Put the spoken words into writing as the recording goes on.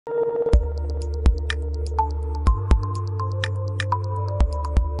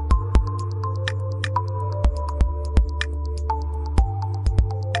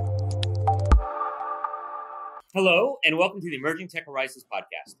Hello, and welcome to the Emerging Tech Horizons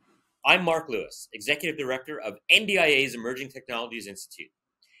podcast. I'm Mark Lewis, Executive Director of NDIA's Emerging Technologies Institute.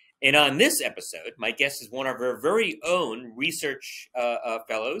 And on this episode, my guest is one of our very own research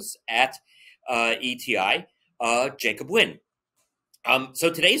fellows at ETI, Jacob Winn. So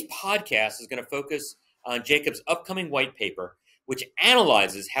today's podcast is going to focus on Jacob's upcoming white paper, which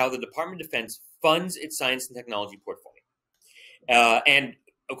analyzes how the Department of Defense funds its science and technology portfolio. And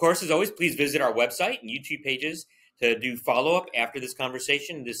of course, as always, please visit our website and YouTube pages to do follow-up after this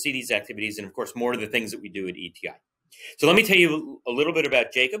conversation to see these activities and, of course, more of the things that we do at ETI. So let me tell you a little bit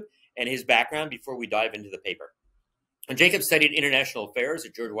about Jacob and his background before we dive into the paper. And Jacob studied international affairs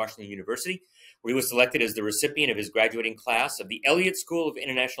at George Washington University, where he was selected as the recipient of his graduating class of the Elliott School of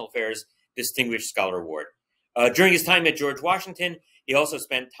International Affairs Distinguished Scholar Award. During his time at George Washington, he also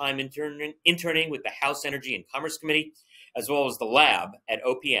spent time interning with the House Energy and Commerce Committee, as well as the lab at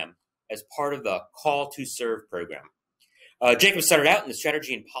OPM as part of the Call to Serve program. Jacob started out in the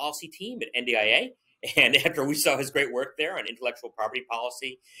strategy and policy team at NDIA, and after we saw his great work there on intellectual property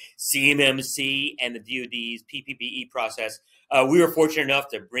policy, CMMC, and the DoD's PPPE process, we were fortunate enough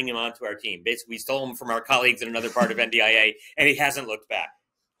to bring him onto our team. Basically, we stole him from our colleagues in another part of NDIA, and he hasn't looked back.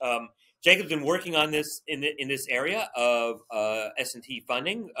 Jacob's been working on this in this area of S&T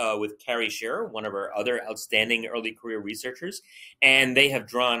funding with Carrie Scherer, one of our other outstanding early career researchers, and they have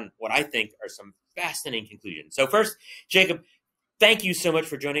drawn what I think are some fascinating conclusions. So first, Jacob, thank you so much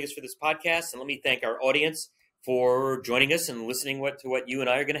for joining us for this podcast, and let me thank our audience for joining us and listening to what you and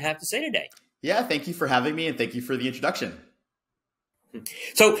I are going to have to say today. Yeah, thank you for having me, and thank you for the introduction.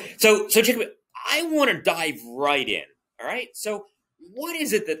 So Jacob, I want to dive right in. All right, so what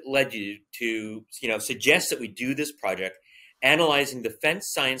is it that led you to, suggest that we do this project analyzing defense,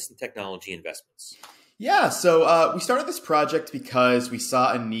 science, and technology investments? Yeah, so we started this project because we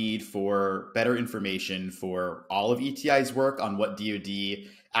saw a need for better information for all of ETI's work on what DoD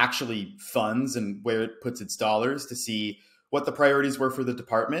actually funds and where it puts its dollars to see what the priorities were for the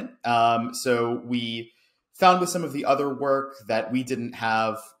department. So we found with some of the other work that we didn't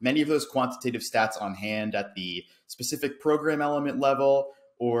have many of those quantitative stats on hand at the specific program element level,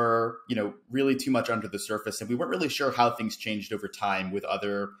 or really too much under the surface. And we weren't really sure how things changed over time with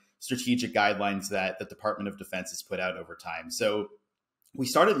other strategic guidelines that the Department of Defense has put out over time. So we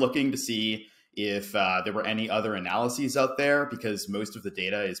started looking to see if there were any other analyses out there, because most of the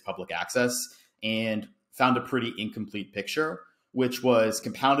data is public access, and found a pretty incomplete picture, which was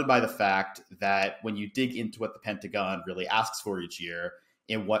compounded by the fact that when you dig into what the Pentagon really asks for each year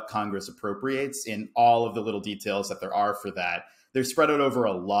and what Congress appropriates, in all of the little details that there are for that, they're spread out over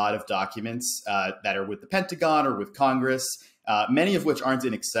a lot of documents that are with the Pentagon or with Congress, many of which aren't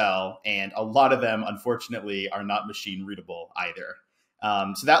in Excel, and a lot of them, unfortunately, are not machine readable either.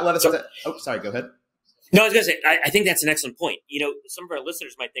 So that led us to... Oh, sorry, go ahead. No, I was going to say, I think that's an excellent point. Some of our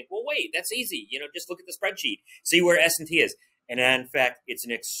listeners might think, well, wait, that's easy. Just look at the spreadsheet, see where S&T is. And in fact, it's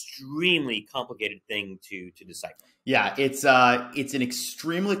an extremely complicated thing to decipher. Yeah, it's an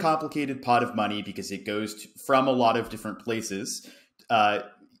extremely complicated pot of money because it goes from a lot of different places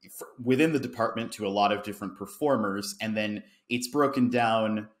within the department to a lot of different performers. And then it's broken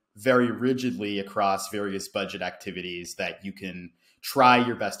down very rigidly across various budget activities that you can try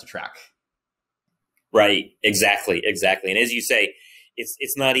your best to track. Right. Exactly. And as you say,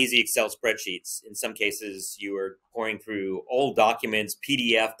 it's not easy Excel spreadsheets. In some cases, you are pouring through old documents,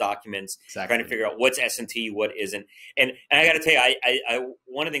 PDF documents, trying to figure out what's S&T, what isn't. And I got to tell you, I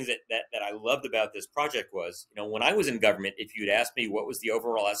one of the things that I loved about this project was, when I was in government, if you'd asked me what was the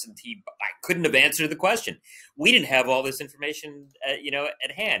overall S&T, I couldn't have answered the question. We didn't have all this information,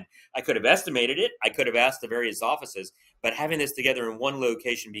 at hand. I could have estimated it. I could have asked the various offices, but having this together in one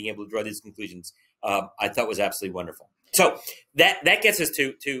location, being able to draw these conclusions, I thought was absolutely wonderful. So that gets us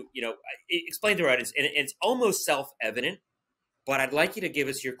to explain to our audience, and it's almost self-evident, but I'd like you to give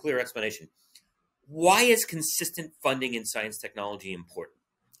us your clear explanation. Why is consistent funding in science technology important?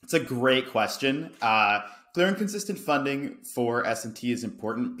 It's a great question. Clear and consistent funding for S&T is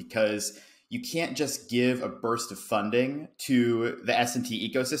important because you can't just give a burst of funding to the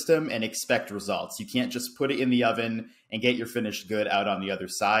S&T ecosystem and expect results. You can't just put it in the oven and get your finished good out on the other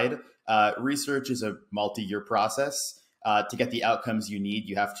side. Research is a multi-year process. To get the outcomes you need,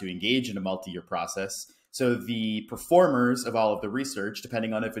 you have to engage in a multi-year process. So the performers of all of the research,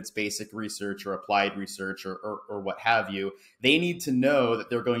 depending on if it's basic research or applied research or what have you, they need to know that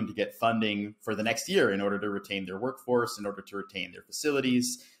they're going to get funding for the next year in order to retain their workforce, in order to retain their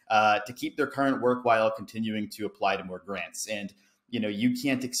facilities, to keep their current work while continuing to apply to more grants. And you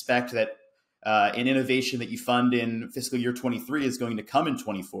can't expect that an innovation that you fund in fiscal year 23 is going to come in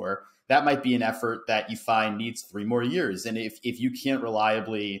 24. that might be an effort that you find needs 3 more years. And if you can't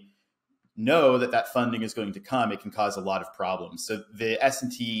reliably know that funding is going to come, it can cause a lot of problems. So the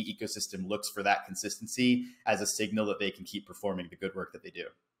S&T ecosystem looks for that consistency as a signal that they can keep performing the good work that they do.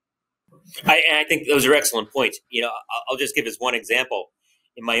 I think those are excellent points. I'll just give as one example.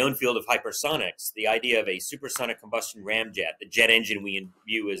 In my own field of hypersonics, the idea of a supersonic combustion ramjet, the jet engine we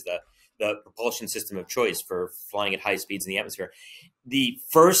view as the propulsion system of choice for flying at high speeds in the atmosphere. The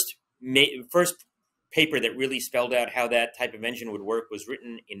first paper that really spelled out how that type of engine would work was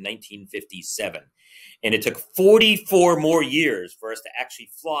written in 1957. And it took 44 more years for us to actually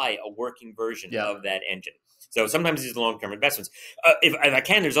fly a working version of that engine. So sometimes these are long-term investments. If I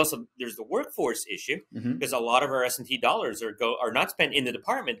can, there's the workforce issue, because a lot of our S&T dollars are not spent in the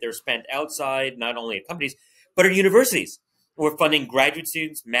department. They're spent outside, not only at companies, but at universities. We're funding graduate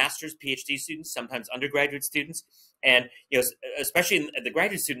students, master's, PhD students, sometimes undergraduate students. And especially at the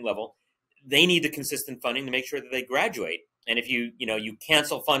graduate student level, they need the consistent funding to make sure that they graduate. And if you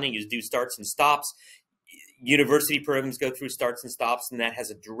cancel funding, you do starts and stops. University programs go through starts and stops, and that has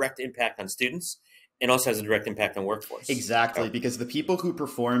a direct impact on students. And also has a direct impact on workforce. Exactly, because the people who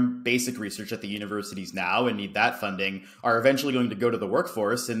perform basic research at the universities now and need that funding are eventually going to go to the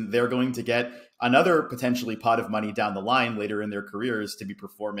workforce, and they're going to get another potentially pot of money down the line later in their careers to be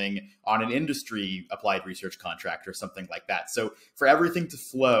performing on an industry applied research contract or something like that. So for everything to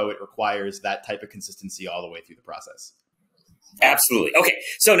flow, it requires that type of consistency all the way through the process. Absolutely. Okay,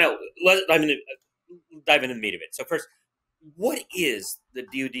 so now let's dive into the meat of it. So first, what is the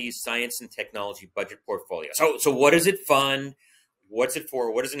DoD science and technology budget portfolio? So what does it fund? What's it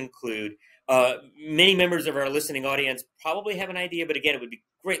for? What does it include? Many members of our listening audience probably have an idea, but again, it would be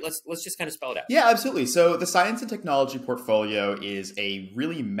great. Let's just kind of spell it out. Yeah, absolutely. So the science and technology portfolio is a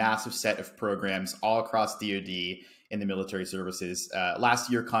really massive set of programs all across DoD in the military services. Last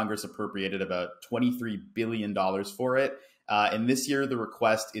year, Congress appropriated about $23 billion for it. And this year, the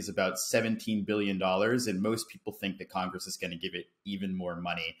request is about $17 billion. And most people think that Congress is going to give it even more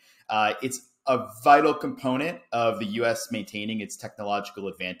money. It's a vital component of the U.S. maintaining its technological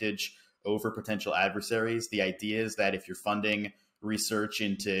advantage over potential adversaries. The idea is that if you're funding research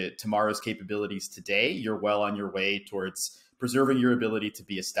into tomorrow's capabilities today, you're well on your way towards preserving your ability to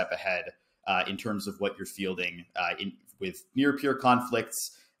be a step ahead in terms of what you're fielding with near-peer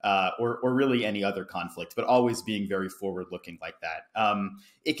conflicts, or really any other conflict, but always being very forward-looking like that.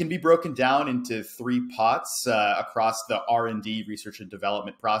 It can be broken down into 3 pots across the R&D, research and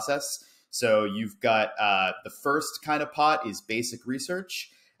development process. So you've got the first kind of pot is basic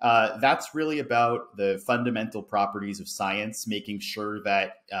research. That's really about the fundamental properties of science, making sure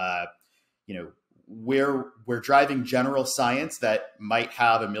that we're driving general science that might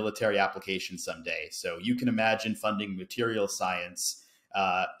have a military application someday. So you can imagine funding material science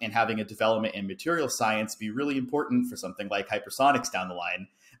and having a development in material science be really important for something like hypersonics down the line.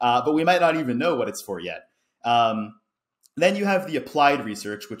 But we might not even know what it's for yet. Then you have the applied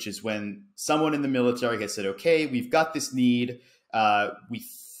research, which is when someone in the military has said, okay, we've got this need. We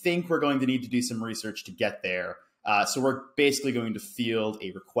think we're going to need to do some research to get there. So we're basically going to field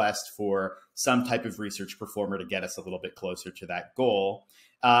a request for some type of research performer to get us a little bit closer to that goal.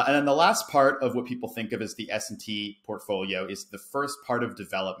 And then the last part of what people think of as the S&T portfolio is the first part of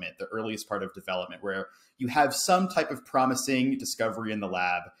development, the earliest part of development, where you have some type of promising discovery in the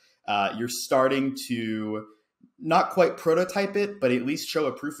lab. You're starting to not quite prototype it, but at least show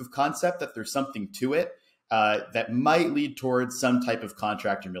a proof of concept that there's something to it that might lead towards some type of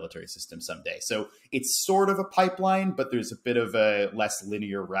contract or military system someday. So it's sort of a pipeline, but there's a bit of a less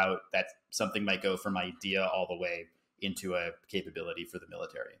linear route that something might go from idea all the way into a capability for the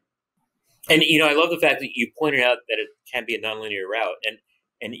military. And, I love the fact that you pointed out that it can be a nonlinear route.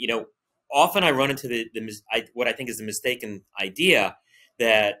 And often I run into what I think is the mistaken idea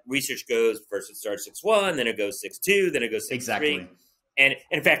that research goes first, it starts 6.1, then it goes 6.2, then it goes 6.3. Exactly. And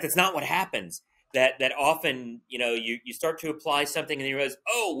in fact, that's not what happens. That often, you start to apply something and you realize,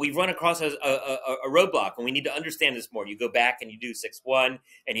 oh, we've run across a roadblock and we need to understand this more. You go back and you do 6.1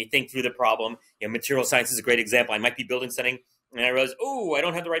 and you think through the problem. Material science is a great example. I might be building something and I realize, oh, I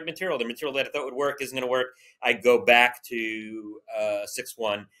don't have the right material. The material that I thought would work isn't going to work. I go back to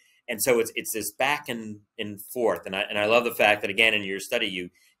 6.1. And so it's this back and forth. And I love the fact that, again, in your study,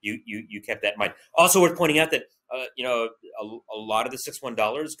 you kept that in mind. Also worth pointing out that, a lot of the 6.1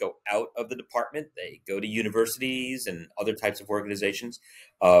 dollars go out of the department. They go to universities and other types of organizations.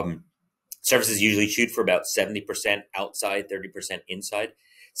 Services usually shoot for about 70% outside, 30% inside.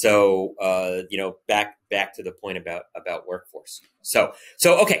 So back to the point about workforce. So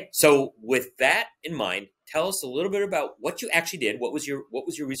okay. So with that in mind, tell us a little bit about what you actually did. What was your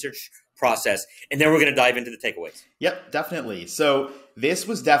research process, and then we're going to dive into the takeaways. Yep, definitely. So this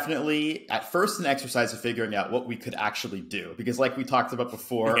was definitely at first an exercise of figuring out what we could actually do, because like we talked about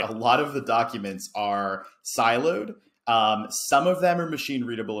before, a lot of the documents are siloed. Some of them are machine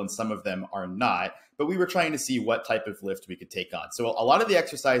readable and some of them are not, but we were trying to see what type of lift we could take on. So a lot of the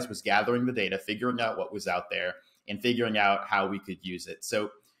exercise was gathering the data, figuring out what was out there, and figuring out how we could use it. So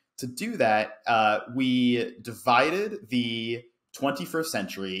to do that, we divided the 21st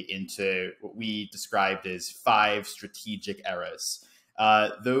century into what we described as 5 strategic eras.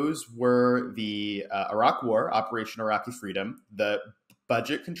 Those were the Iraq War, Operation Iraqi Freedom, the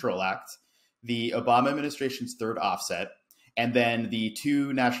Budget Control Act, the Obama administration's third offset, and then the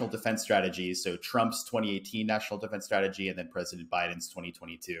 2 national defense strategies. So Trump's 2018 national defense strategy and then President Biden's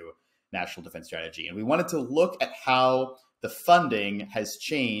 2022 national defense strategy. And we wanted to look at how the funding has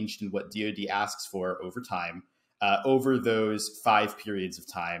changed and what DoD asks for over time, over those 5 periods of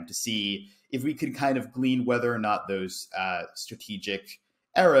time, to see if we could kind of glean whether or not those strategic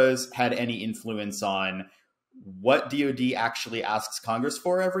eras had any influence on what DoD actually asks Congress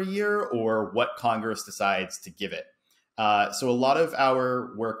for every year or what Congress decides to give it. So a lot of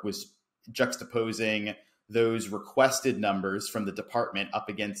our work was juxtaposing those requested numbers from the department up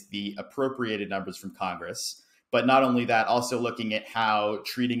against the appropriated numbers from Congress. But not only that, also looking at how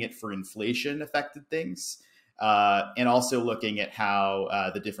treating it for inflation affected things, and also looking at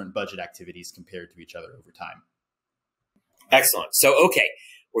how the different budget activities compared to each other over time. Excellent. So, okay,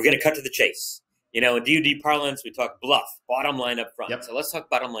 we're going to cut to the chase. In DoD parlance, we talk bluff, bottom line up front. Yep. So let's talk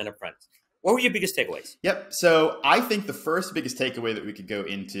bottom line up front. What were your biggest takeaways? Yep. So I think the first biggest takeaway that we could go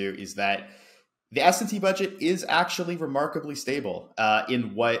into is that the S&T budget is actually remarkably stable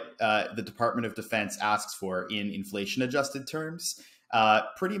in what the Department of Defense asks for in inflation-adjusted terms.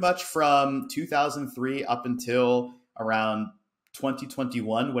 Pretty much from 2003 up until around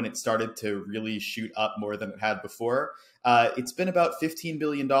 2021, when it started to really shoot up more than it had before, it's been about $15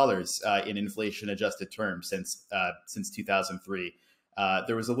 billion in inflation-adjusted terms since 2003.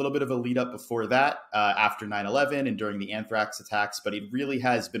 There was a little bit of a lead up before that, after 9/11 and during the anthrax attacks, but it really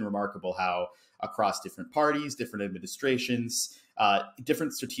has been remarkable how across different parties, different administrations,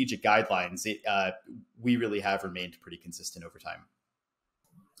 different strategic guidelines, we really have remained pretty consistent over time.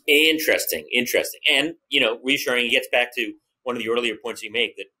 Interesting. And, reassuring, it gets back to one of the earlier points you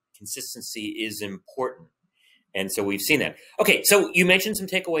make, that consistency is important. And so we've seen that. Okay, so you mentioned some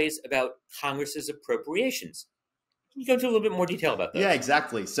takeaways about Congress's appropriations. Can you go into a little bit more detail about those? Yeah,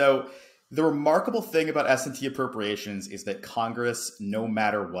 exactly. So the remarkable thing about S&T appropriations is that Congress, no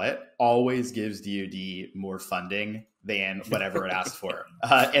matter what, always gives DoD more funding than whatever it asks for.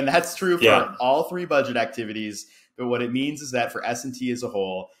 And that's true for all 3 budget activities. But what it means is that for S&T as a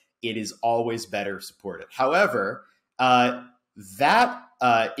whole, it is always better supported. However, that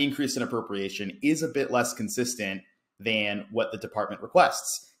increase in appropriation is a bit less consistent than what the department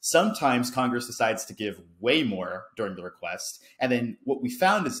requests. Sometimes Congress decides to give way more during the request. And then what we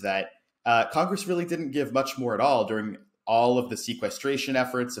found is that Congress really didn't give much more at all during all of the sequestration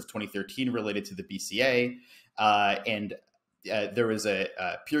efforts of 2013 related to the BCA. And there was a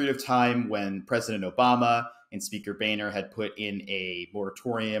period of time when President Obama and Speaker Boehner had put in a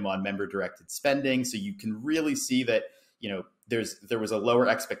moratorium on member-directed spending. So you can really see that, there was a lower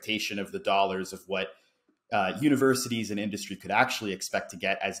expectation of the dollars of what universities and industry could actually expect to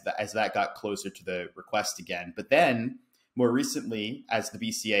get as that got closer to the request again. But then more recently, as the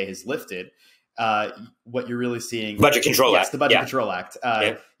BCA has lifted, what you're really seeing— Budget Control Act. Yes, the Budget Control Act.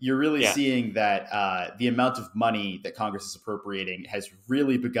 You're really seeing that the amount of money that Congress is appropriating has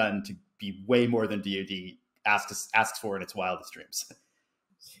really begun to be way more than DoD asks for in its wildest dreams.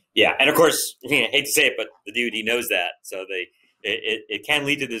 Yeah, and of course, I hate to say it, but the DoD knows that. So it can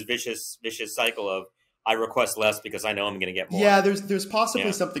lead to this vicious cycle of, I request less because I know I'm going to get more. Yeah, there's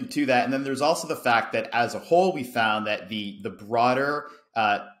possibly something to that. And then there's also the fact that as a whole, we found that the broader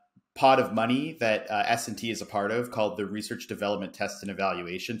pot of money that S&T is a part of, called the Research Development Test and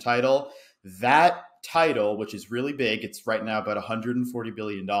Evaluation title, that title, which is really big, it's right now about $140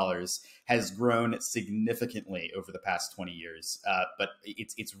 billion, has grown significantly over the past 20 years. But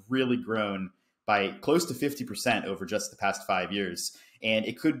it's really grown by close to 50% over just the past 5 years. And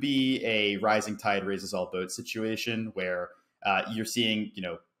it could be a rising tide raises all boats situation where you're seeing,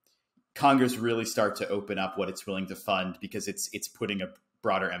 Congress really start to open up what it's willing to fund, because it's putting a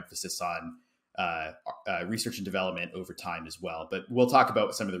broader emphasis on research and development over time as well. But we'll talk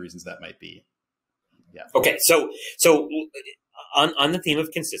about some of the reasons that might be. Yeah. Okay. So on the theme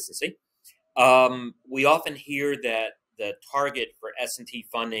of consistency, we often hear that the target for S&T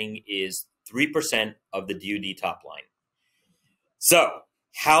funding is 3% of the DoD top line. So,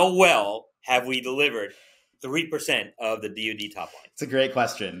 how well have we delivered 3% of the DoD top line? It's a great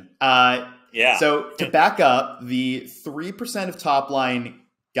question. Yeah. So to back up, the 3% of top line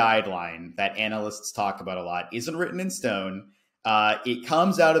guideline that analysts talk about a lot isn't written in stone. It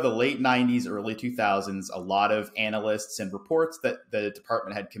comes out of the late 90s, early 2000s. A lot of analysts and reports that the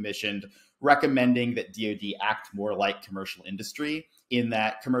department had commissioned recommending that DoD act more like commercial industry, in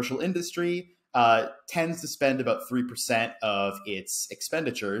that commercial industry tends to spend about 3% of its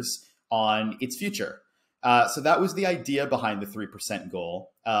expenditures on its future. So that was the idea behind the 3%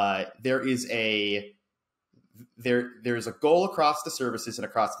 goal. There is a goal across the services and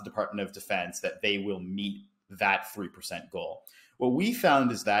across the Department of Defense that they will meet that 3% goal. What we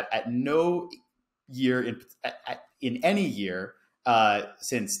found is that at no year in any year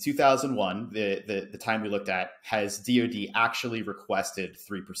since 2001, the time we looked at, has DoD actually requested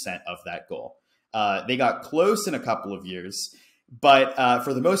 3% of that goal. They got close in a couple of years, but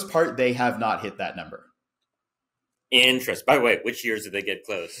for the most part, they have not hit that number. Interest. By the way, which years did they get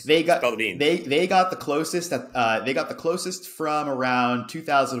close? They got the closest. They got the closest from around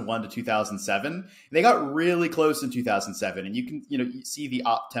 2001 to 2007. They got really close in 2007, and you can you see the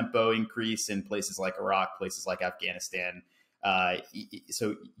op tempo increase in places like Iraq, places like Afghanistan.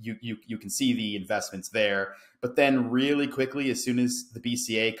 So you can see the investments there. But then really quickly, as soon as the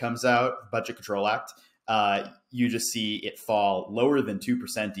BCA comes out, Budget Control Act, you just see it fall lower than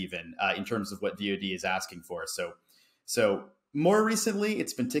 2% even in terms of what DoD is asking for. So more recently,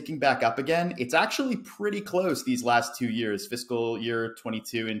 it's been ticking back up again. It's actually pretty close these last 2 years, fiscal year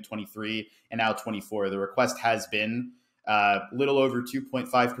 22 and 23, and now 24. The request has been a little over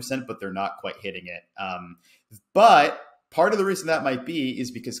 2.5%, but they're not quite hitting it. But part of the reason that might be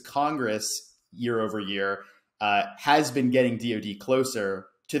is because Congress, year over year, has been getting DoD closer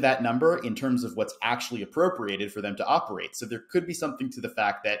to that number in terms of what's actually appropriated for them to operate. So there could be something to the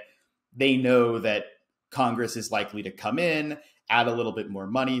fact that they know that Congress is likely to come in, add a little bit more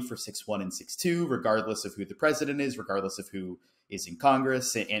money for 6.1 and 6.2, regardless of who the president is, regardless of who is in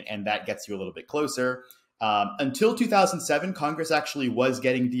Congress, and that gets you a little bit closer. Until 2007, Congress actually was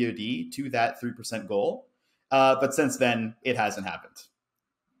getting DoD to that 3% goal, but since then, it hasn't happened.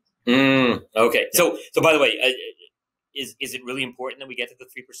 Okay. Yeah. So by the way, is it really important that we get to the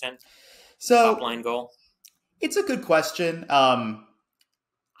 3% top line goal? It's a good question.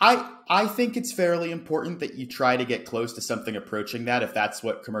 I think it's fairly important that you try to get close to something approaching that, if that's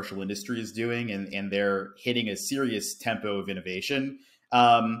what commercial industry is doing and they're hitting a serious tempo of innovation.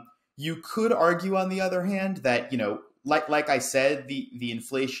 You could argue, on the other hand, that, like I said, the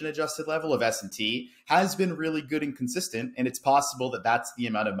inflation adjusted level of S&T has been really good and consistent, and it's possible that that's the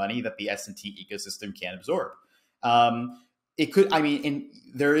amount of money that the S&T ecosystem can absorb. It could, and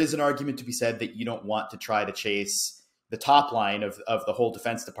there is an argument to be said that you don't want to try to chase the top line of the whole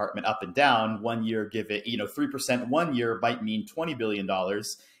Defense Department up and down. 1 year, give it, 3% 1 year might mean $20 billion,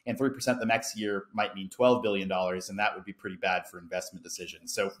 and 3% the next year might mean $12 billion, and that would be pretty bad for investment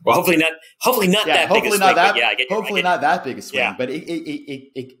decisions. So, well, hopefully not that big a swing. Hopefully not that big a swing, but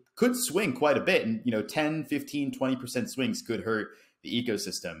it could swing quite a bit, and 10, 15, 20% swings could hurt the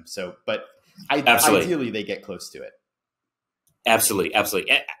ecosystem. So, but ideally they get close to it. Absolutely.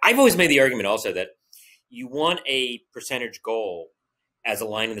 I've always made the argument also that you want a percentage goal as a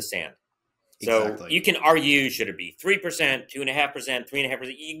line in the sand. So exactly. You can argue, should it be 3%, 2.5%,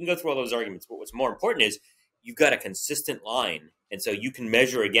 3.5%? You can go through all those arguments. But what's more important is you've got a consistent line, and so you can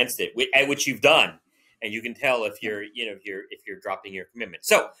measure against it, which you've done, and you can tell if you're dropping your commitment.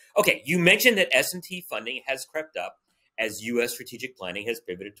 So, okay, you mentioned that S&T funding has crept up as U.S. strategic planning has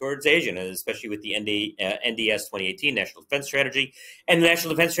pivoted towards Asia, and especially with the NDS 2018 National Defense Strategy, and the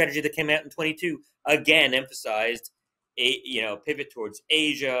National Defense Strategy that came out in 22 again emphasized a pivot towards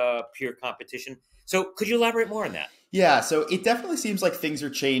Asia, peer competition. So could you elaborate more on that? Yeah, so it definitely seems like things are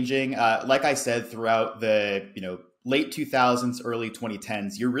changing. Like I said, throughout the late 2000s, early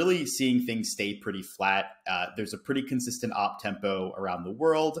 2010s, you're really seeing things stay pretty flat. There's a pretty consistent op tempo around the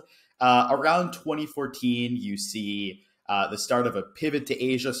world. Around 2014, you see the start of a pivot to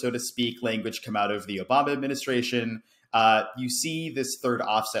Asia, so to speak, language come out of the Obama administration. You see this third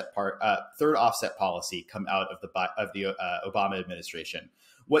offset policy come out of the Obama administration.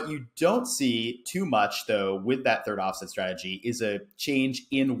 What you don't see too much, though, with that third offset strategy is a change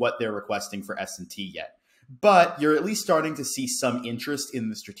in what they're requesting for S&T yet. But you're at least starting to see some interest in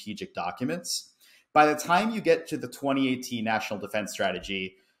the strategic documents. By the time you get to the 2018 National Defense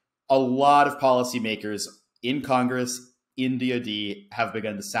Strategy, a lot of policymakers in Congress, in DoD have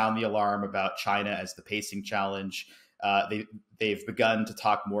begun to sound the alarm about China as the pacing challenge. They've begun to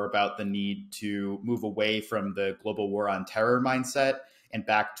talk more about the need to move away from the global war on terror mindset and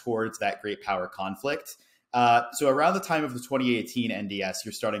back towards that great power conflict. So around the time of the 2018 NDS,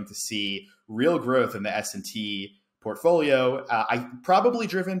 you're starting to see real growth in the S&T portfolio, probably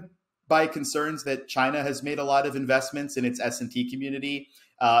driven by concerns that China has made a lot of investments in its S&T community.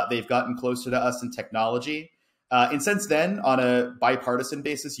 They've gotten closer to us in technology. And since then, on a bipartisan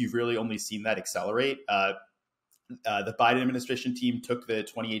basis, you've really only seen that accelerate. The Biden administration team took the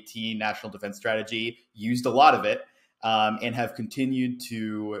 2018 National Defense Strategy, used a lot of it, and have continued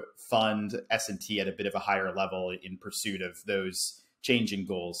to fund S&T at a bit of a higher level in pursuit of those changing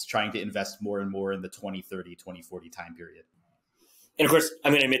goals, trying to invest more and more in the 2030, 2040 time period. And of course,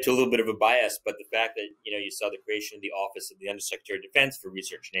 I'm going to admit to a little bit of a bias, but the fact that, you saw the creation of the Office of the Undersecretary of Defense for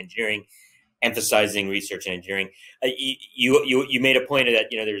Research and Engineering, emphasizing research and engineering, you made a point of that.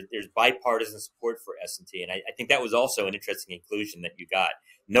 There's bipartisan support for S&T, and I think that was also an interesting inclusion that you got.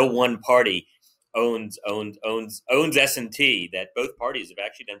 No one party owns S&T. That both parties have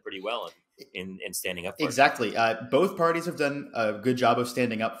actually done pretty well in standing up for exactly. Both parties have done a good job of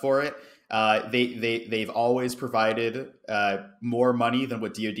standing up for it. They've always provided more money than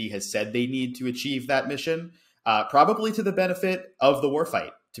what DoD has said they need to achieve that mission, probably to the benefit of the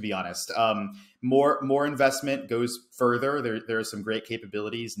warfight, to be honest. More investment goes further. There are some great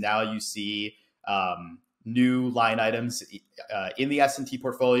capabilities. Now you see new line items in the S&T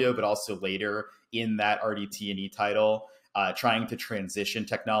portfolio, but also later in that RDT&E title, trying to transition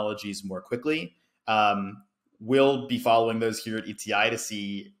technologies more quickly. We'll be following those here at ETI to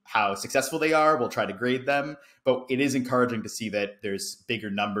see how successful they are. We'll try to grade them, but it is encouraging to see that there's bigger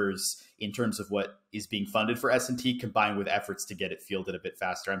numbers in terms of what is being funded for S&T combined with efforts to get it fielded a bit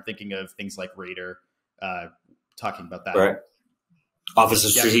faster. I'm thinking of things like Raider, talking about that. Right. Office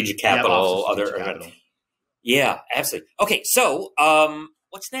of Strategic Capital, Office of Strategic Capital. Yeah, absolutely. Okay, so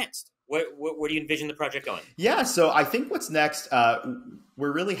what's next? Where do you envision the project going? Yeah, so I think what's next,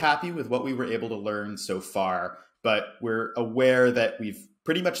 we're really happy with what we were able to learn so far, but we're aware that we've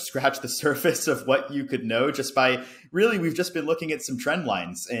pretty much scratched the surface of what you could know just by we've just been looking at some trend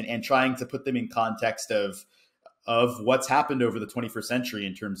lines and trying to put them in context of what's happened over the 21st century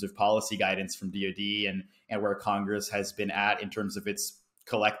in terms of policy guidance from DoD and where Congress has been at in terms of its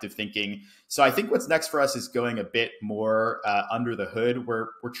collective thinking. So I think what's next for us is going a bit more under the hood. We're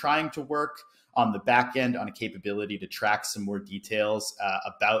trying to work on the back end on a capability to track some more details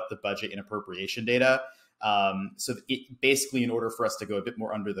about the budget and appropriation data. So basically, in order for us to go a bit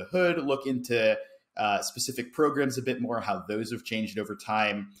more under the hood, look into specific programs a bit more, how those have changed over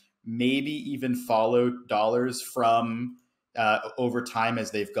time, maybe even follow dollars from over time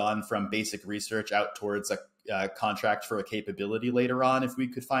as they've gone from basic research out towards a contract for a capability later on, if we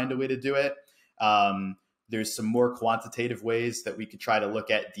could find a way to do it. There's some more quantitative ways that we could try to look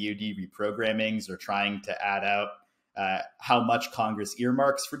at DoD reprogrammings or trying to add out how much Congress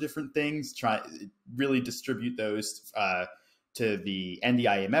earmarks for different things, really distribute those to the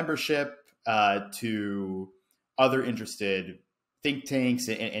NDIA membership, to other interested think tanks,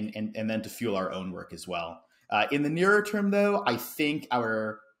 and then to fuel our own work as well. In the nearer term, though, I think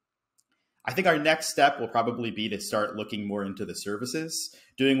our next step will probably be to start looking more into the services,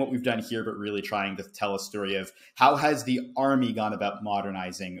 doing what we've done here, but really trying to tell a story of how has the Army gone about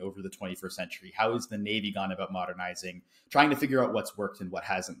modernizing over the 21st century? How has the Navy gone about modernizing? Trying to figure out what's worked and what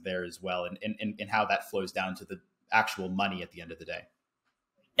hasn't there as well, and how that flows down to the actual money at the end of the day.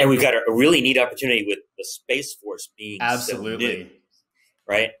 And we've got a really neat opportunity with the Space Force being absolutely so new,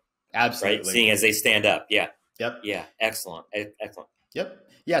 right? Absolutely. Right? Seeing as they stand up. Yeah. Yep. Yeah. Excellent. Excellent. Yep.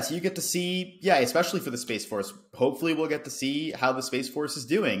 Yeah, so you get to see, especially for the Space Force, hopefully we'll get to see how the Space Force is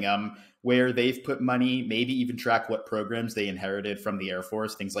doing, where they've put money, maybe even track what programs they inherited from the Air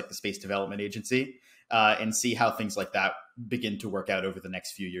Force, things like the Space Development Agency, and see how things like that begin to work out over the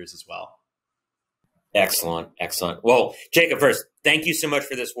next few years as well. Excellent. Excellent. Well, Jacob, first, thank you so much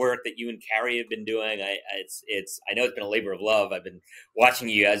for this work that you and Carrie have been doing. I know it's been a labor of love. I've been watching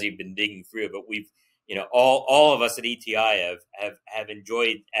you as you've been digging through it, but we've, all of us at ETI have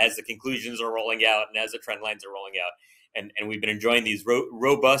enjoyed as the conclusions are rolling out and as the trend lines are rolling out, and we've been enjoying these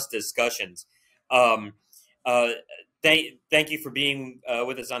robust discussions. Thank you for being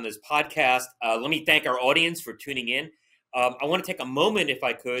with us on this podcast. Let me thank our audience for tuning in. I want to take a moment, if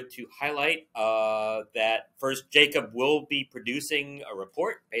I could, to highlight that first, Jacob will be producing a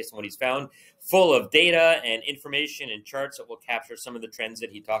report based on what he's found, full of data and information and charts that will capture some of the trends that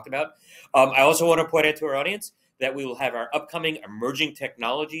he talked about. I also want to point out to our audience that we will have our upcoming Emerging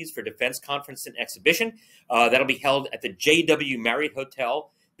Technologies for Defense Conference and Exhibition. That'll be held at the JW Marriott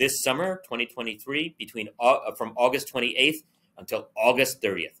Hotel this summer, 2023, from August 28th until August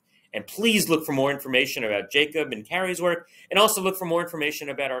 30th. And please look for more information about Jacob and Carrie's work, and also look for more information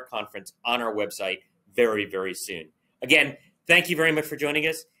about our conference on our website very, very soon. Again, thank you very much for joining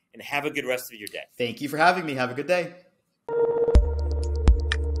us, and have a good rest of your day. Thank you for having me. Have a good day.